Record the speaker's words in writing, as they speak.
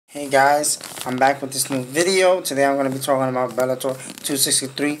Hey guys, I'm back with this new video. Today I'm going to be talking about Bellator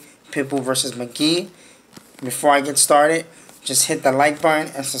 263 Pitbull versus McGee. Before I get started, just hit the like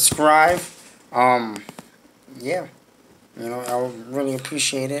button and subscribe. Yeah, I would really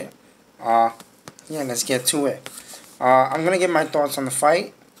appreciate it. Yeah, let's get to it. I'm going to give my thoughts on the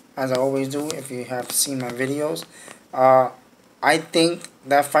fight, as I always do if you have seen my videos. I think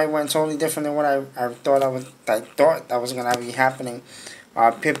that fight went totally different than what I thought that was going to be happening.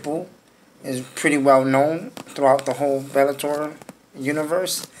 Pitbull is pretty well known throughout the whole Bellator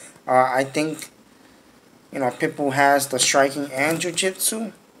universe. I think, Pitbull has the striking and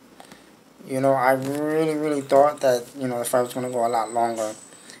jiu-jitsu. I really thought that, the fight was going to go a lot longer.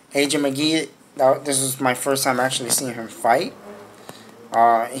 AJ McGee, this was my first time actually seeing him fight.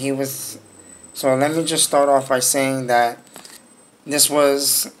 So let me just start off by saying that this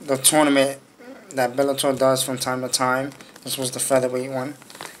was the tournament that Bellator does from time to time. This was the featherweight one,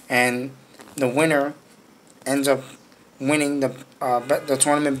 and the winner ends up winning the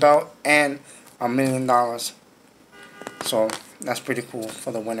tournament belt and $1 million. So that's pretty cool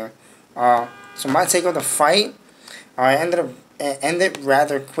for the winner. So my take on the fight, it ended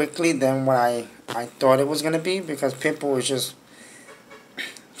rather quickly than what I thought it was gonna be, because Pitbull is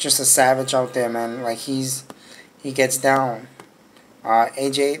just a savage out there, man. Like he gets down.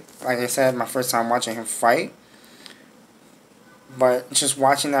 AJ, like I said, my first time watching him fight. But just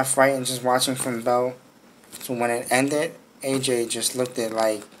watching that fight and just watching from bell to when it ended, AJ just looked at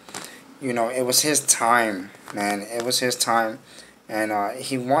like, it was his time, man. It was his time. And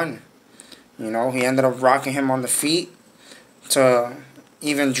he won. He ended up rocking him on the feet to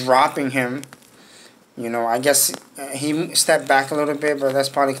even dropping him. I guess he stepped back a little bit, but that's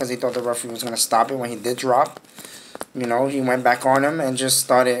probably because he thought the referee was going to stop it when he did drop. He went back on him and just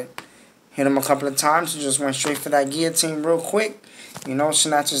started hit him a couple of times. He just went straight for that guillotine real quick.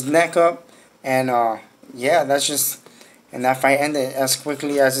 Snatched his neck up. And, yeah, and that fight ended as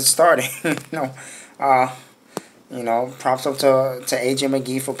quickly as it started. Props up to AJ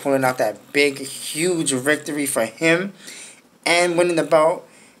McGee for pulling out that big, huge victory for him and winning the belt.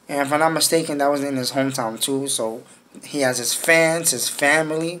 And if I'm not mistaken, that was in his hometown too. So he has his fans, his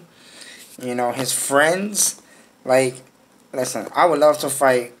family, his friends. Like, listen, I would love to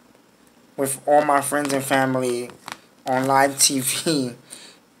fight with all my friends and family on live TV.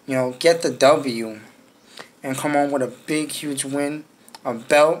 Get the W and come on with a big, huge win, a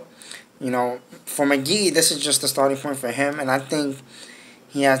belt. For McGee, this is just the starting point for him, and I think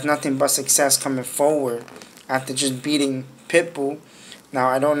he has nothing but success coming forward after just beating Pitbull. Now,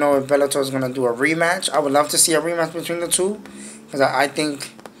 I don't know if Bellator is going to do a rematch. I would love to see a rematch between the two, because I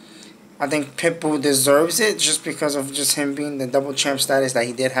think Pitbull deserves it just because of just him being the double champ status that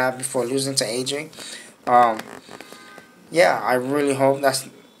he did have before losing to AJ. Yeah, I really hope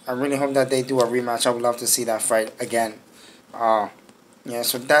that they do a rematch. I would love to see that fight again. Yeah,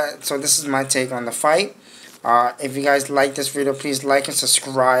 so this is my take on the fight. If you guys like this video, please like and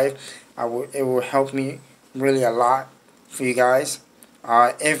subscribe. It will help me really a lot for you guys.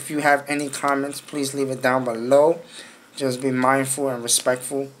 If you have any comments, please leave it down below. Just be mindful and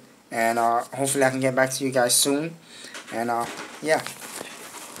respectful. And hopefully I can get back to you guys soon. And yeah.